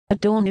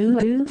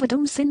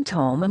Adordeouvidum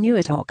symptomum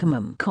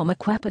uitocumum,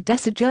 quepa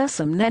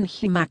desigersum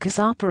nenhumacus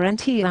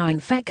apparentia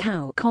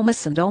infecao,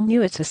 and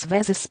omnuitus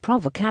vesis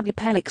provocadi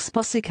pelix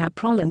possica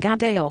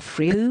prolongade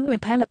offriu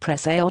impella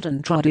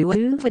presseodon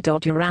droduouvido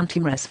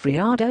durantim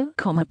resfriado,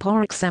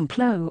 por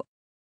exemplo.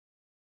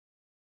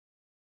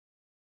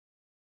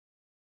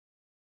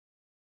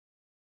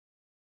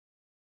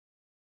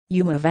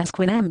 Uma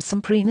vesquinem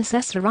sempre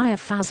necessaria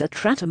fasa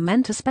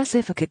tratamento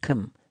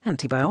specificum,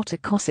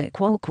 antibioticos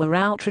qualquer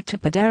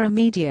outritipadera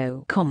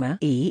medio,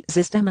 e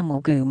sistemum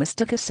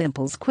algumistica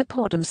simples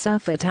quipodum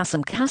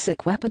surfitassum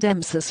casic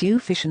epidemsis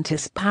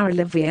sufficientis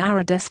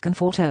paraliviara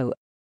desconforto.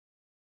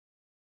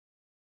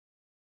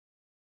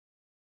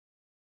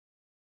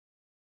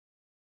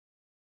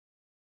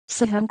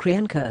 Siham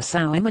crianca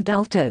sauim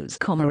adultos,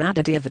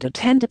 additiva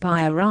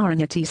tendipia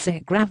rarity se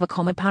grava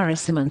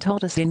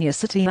parasimentotus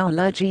inicity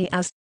allergy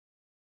as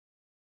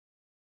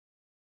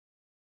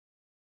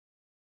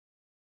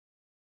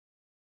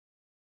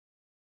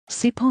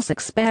Sipos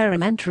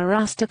experimenta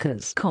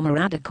rusticas,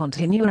 rada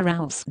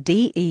continuaus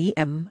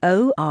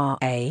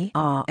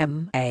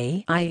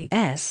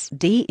DEMORARMAIS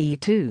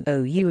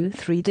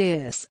DE2OU3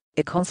 dias,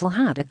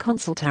 consulhada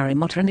consultare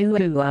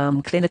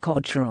motranuum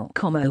clinicogeral,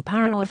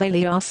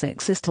 paraovalios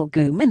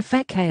existalgum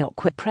infecao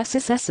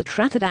quipresis essa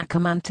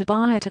tratadacum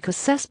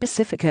antibioticus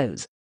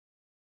specificos.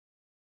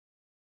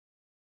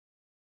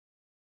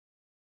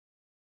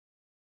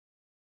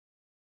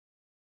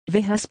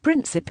 Vihas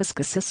principis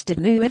consisted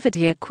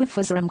nuividia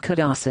quifasarum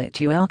codacit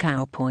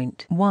uelcao.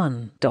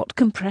 1.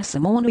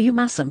 Compressum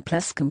ornumasum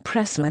plus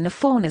compressum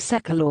anaphorna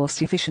secalor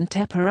sufficient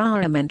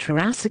tepararum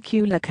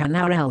intraracicula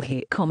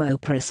canarelhi,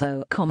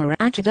 presso,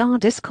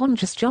 agitadis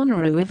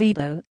congestionaru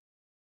uvido.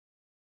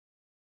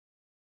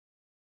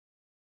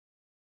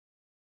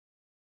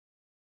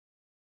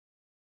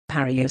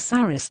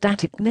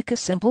 Pariosarostatic nica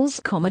simples,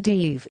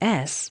 div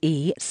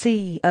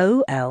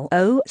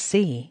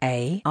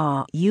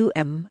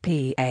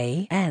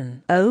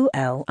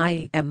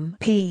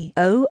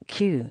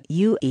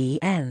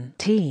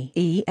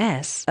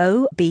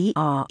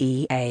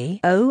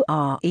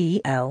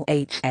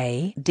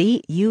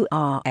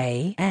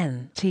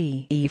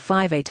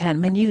 5 a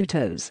 10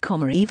 minutos,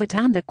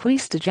 evatanda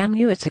quista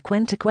januita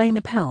quenta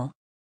mapel.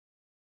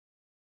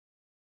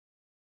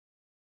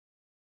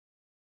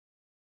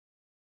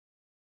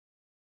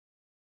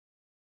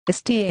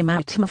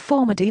 Estimatum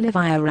forma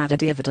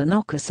deliviaradordeouvido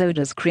nocus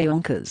odas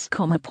creoncas,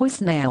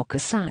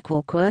 poisneaucus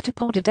saqual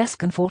quertipoda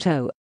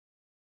desconforto.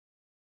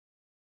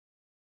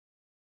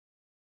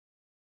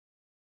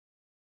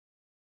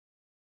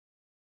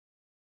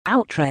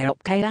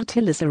 Outraopque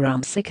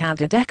atilisarum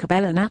cicada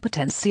decabellum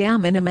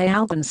apotentiam inime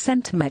alban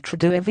centimetra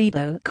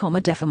douvido,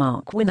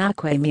 defamarque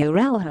winaque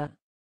murelha.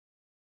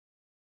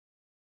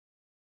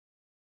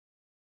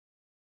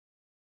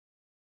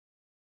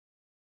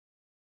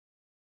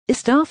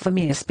 Está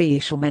família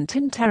specialmente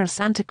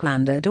interessante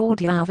quando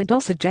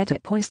adordeouvido sujeita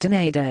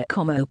poistonada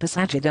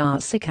passagida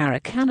sicara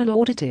canal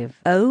auditivo.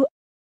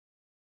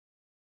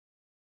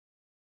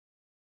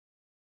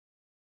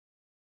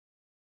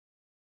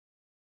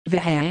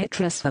 Vihea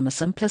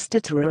transformação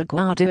plastitera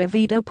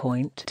guardoouvido.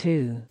 2.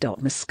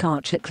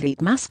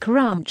 Mascarchiclete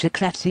mascaram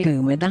chiclete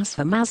umidas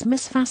famas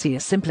misfacia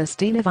simples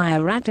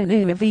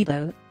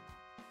deliviaradordeouvido.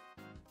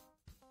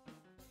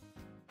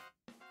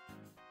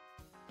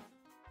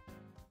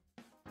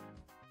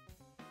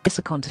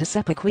 Isacontis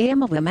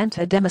epiquiem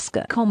ovamenta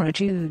demisca,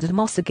 ajude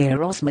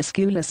mossageros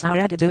musculus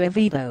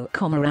aradordeouvido,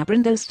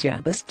 abrindos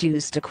jabus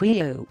justa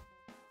quio.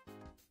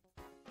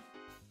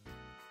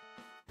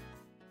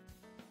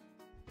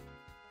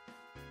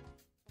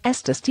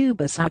 Estas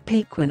tubas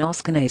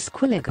apiquinoscanes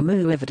quillicum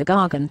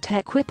uividagargan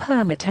tequip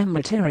hermitem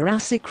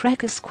retirarasi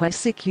crecus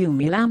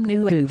quesicumulam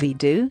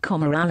nuuvidu,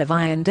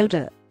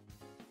 aliviandoda.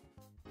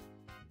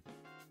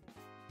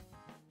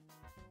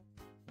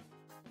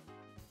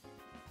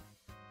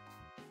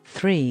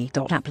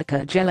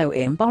 Applica gelo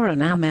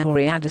imboranam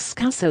aureadis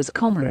casos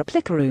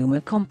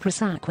applicarum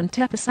compressaquam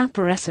tepis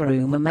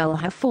apparesserum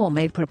melha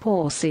forme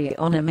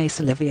proportionem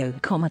asilivio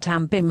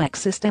tam bim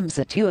existems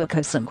at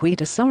uicosum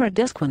quida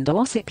soridus quando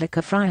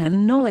ossiplica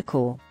frian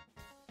nolical.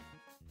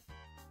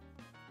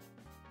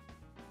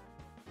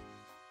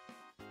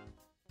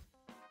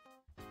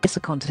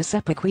 Isacontis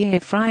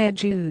epiquia fria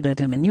juda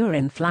diminura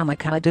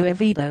inflammaca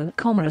douvido,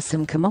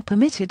 sum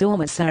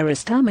opomitidomus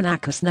eris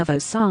terminacus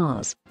novos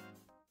SARS.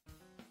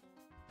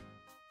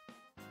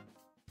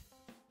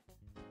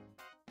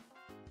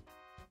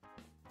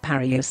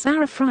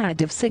 Pariosara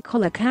div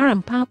sicola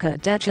caram pauca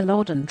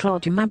degelodon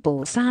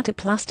trodumabal sata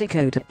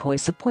plastico de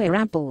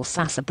poisapoirabal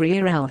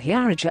sasabriel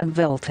hiarigem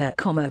volta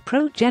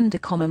progenda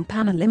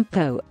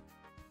panalimpo.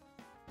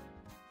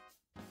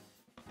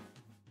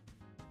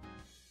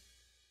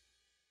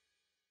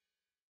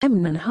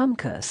 Emnan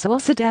humca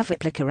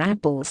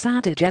soacidaviplicabal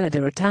sada gelida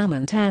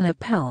retamantana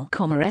pel,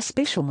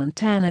 especial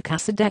montana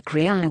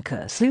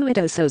casadecrianca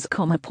fluidosos,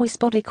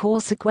 poisbody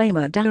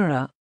corsiquema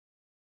dara.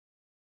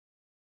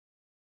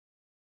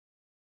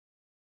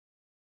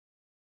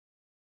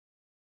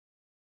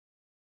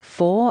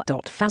 4.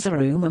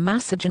 Fazarum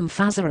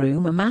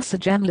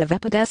massagem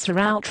levepedes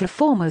ultra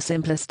formo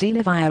simplest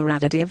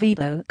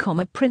aliviaradordeouvido,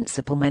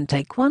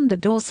 principalmente quando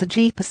dorsa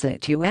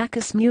gipacitu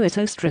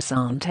muito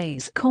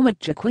stressantes,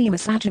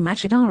 jaquimus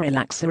agimaginar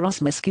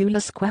relaxaros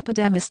musculus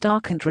quepidemis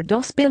contra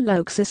dos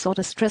biloxis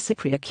oder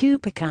stressicria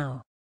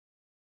cupicao.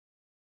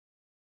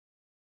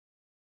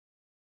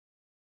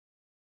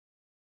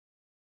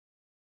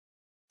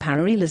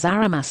 Pararilas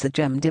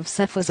aramassagem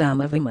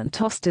divcephasama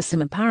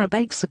vimantostissima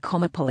parabaxa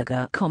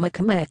polyga,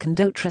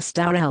 comercandotras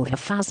darelha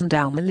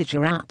fazendau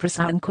maligira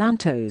aprisa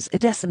enquantos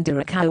edescem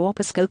diracao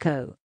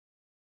opiscoco.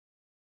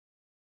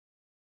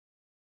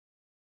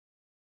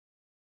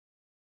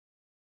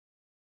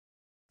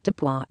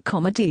 Depois,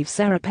 div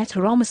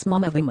serapeteromus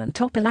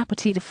momoviment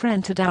opilapati de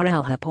frente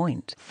darelha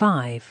point.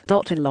 5.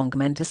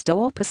 Elongamentus do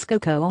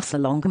opiscoco os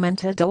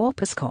elongamenta do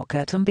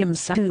opiscoca tumbim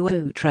sau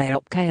tre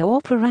opca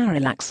opera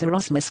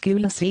relaxaros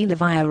musculus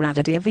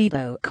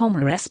aliviaradordeouvido,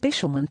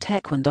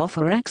 especialmente quando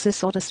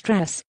oferexis oder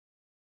stress.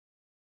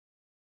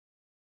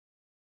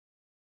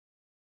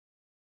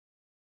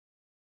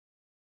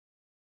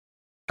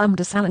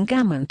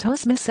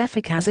 Desalangamentos mis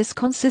efficaces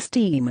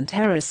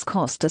consistimentaris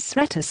costas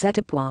retus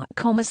edipua,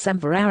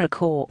 semverare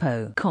corpo,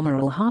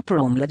 il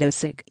harperum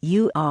ladosic,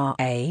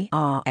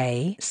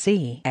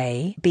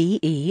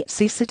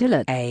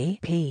 cicadilla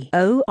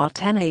o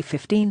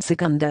 10-15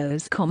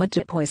 segundos,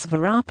 depois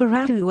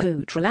veraparatu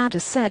ultralada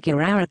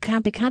segurara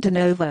cabica de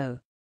novo.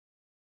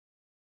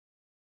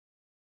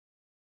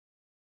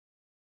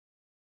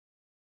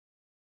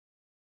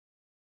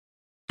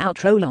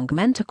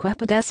 Outrolongmenta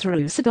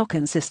quepidecerus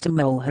consistem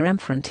molher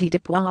enfrenti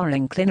depois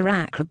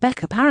inclinera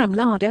Rebecca param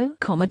lado,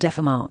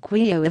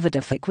 defamarquio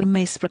ividifiquim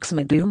mais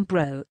proximidum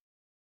bro.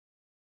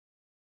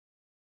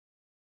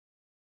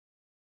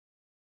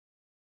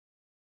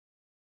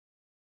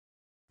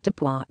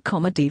 Depois,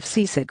 div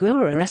si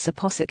segura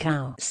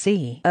reciprocicao,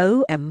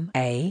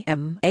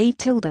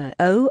 tilde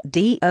o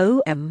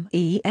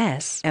domemola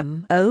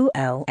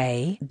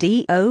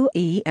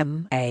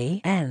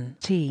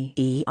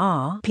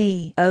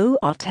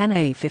o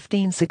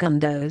 10-15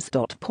 segundos.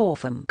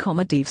 Porfum,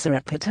 div se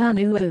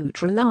repetanu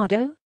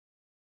ultralado.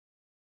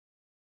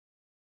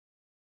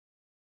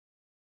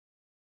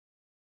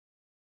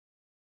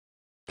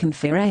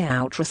 Confere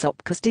outras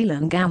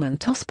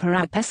opcastilangamentos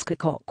para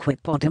pescacoque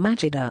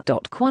podimagida.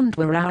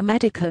 Quando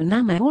medico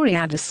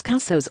namoriadas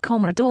casos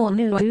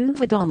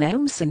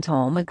dordeouvido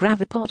sintoma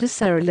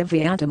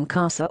gravipodisparaliviadum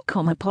caso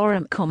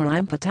porum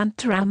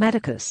impotentera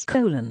medicus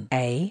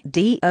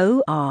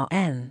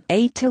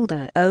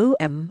tilde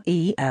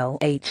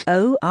omelhorap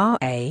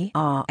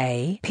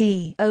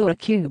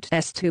acute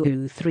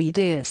s2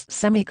 dias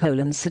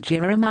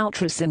segirum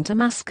outras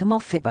intimascum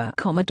offiba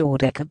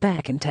dodeca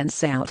bec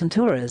intensaut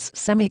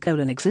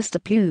exista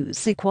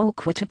plus equal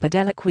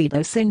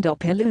quitipedeliquido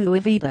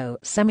sindopiluivido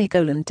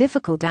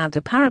dificuldade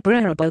para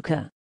abrir a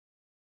boca.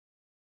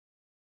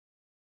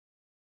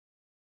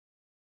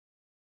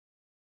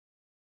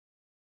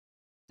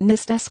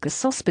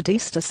 Nistescus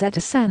hospedistas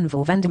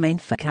desenvolvendem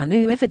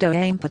ficanu ivido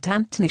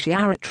importante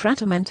iniciar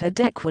tratamento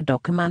adequado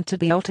com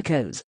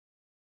antibióticos.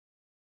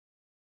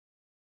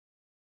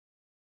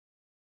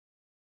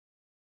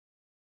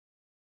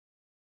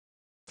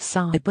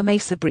 Saiba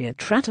mais sobre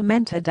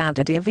tratamento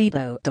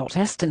adordeouvido.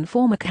 Esta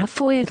informática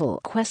foi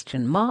útil?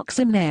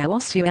 Imneo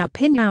ocio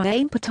opinião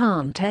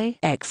importante!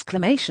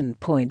 Escrever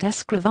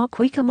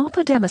como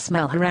podemos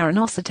melhorar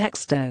nosso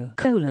texto?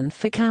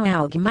 Ficou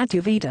alguma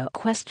dúvida?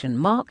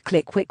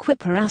 Clique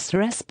para ser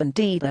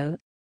respondido.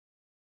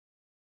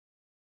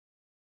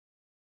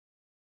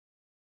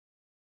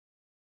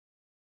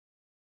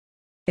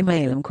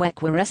 E-mail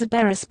que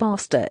receber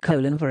resposta,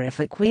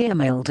 verifique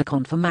e-mail de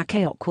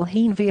confirmação qual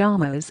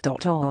enviamos.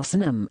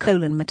 Orsinum,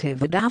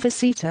 motivo da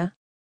visita.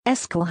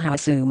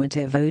 Escalhouse o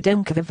motivo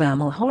que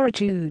vivamos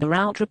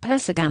ajudar outra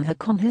pessoa a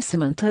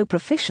conhecimento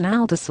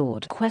profissional de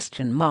saúde.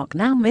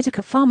 Não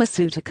médica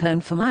farmacêutica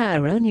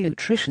enfermeira ou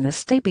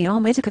nutricionista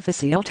biomédica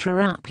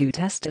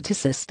fisioterapeuta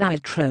esteticista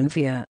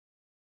hidronvia.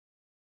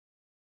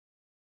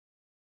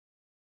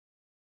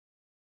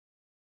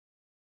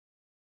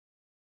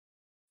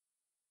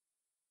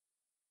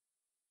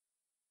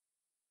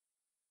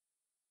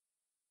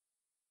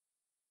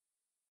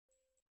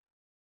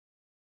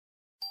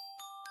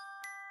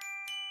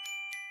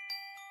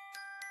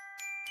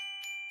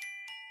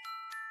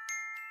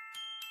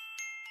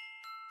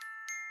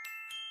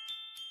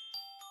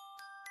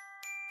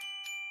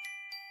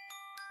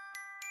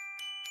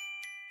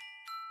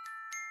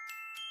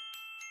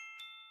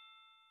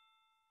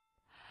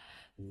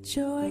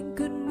 Cho anh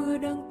cơn mưa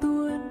đang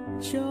tuôn,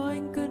 cho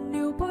anh cơn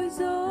yêu bối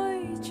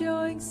rối, cho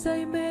anh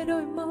say mê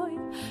đôi môi,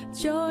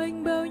 cho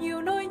anh bao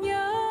nhiêu nỗi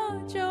nhớ,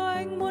 cho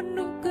anh một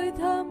nụ cười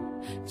thầm,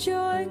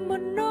 cho anh một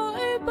nỗi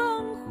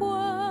bâng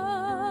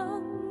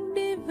khuâng.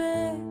 Đi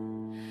về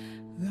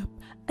gặp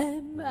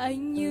em,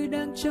 anh như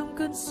đang trong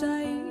cơn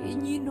say,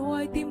 nhìn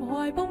hoài tìm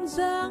hoài bóng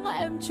dáng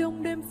em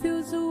trong đêm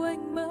phiêu du.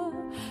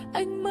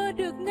 Anh mơ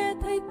được nghe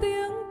thấy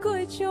tiếng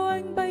cười cho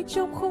anh bay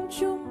trong không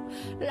trung.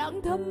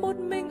 lặng thầm một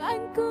mình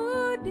anh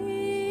cứ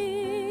đi.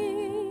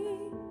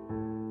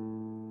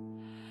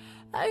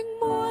 Anh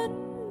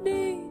muốn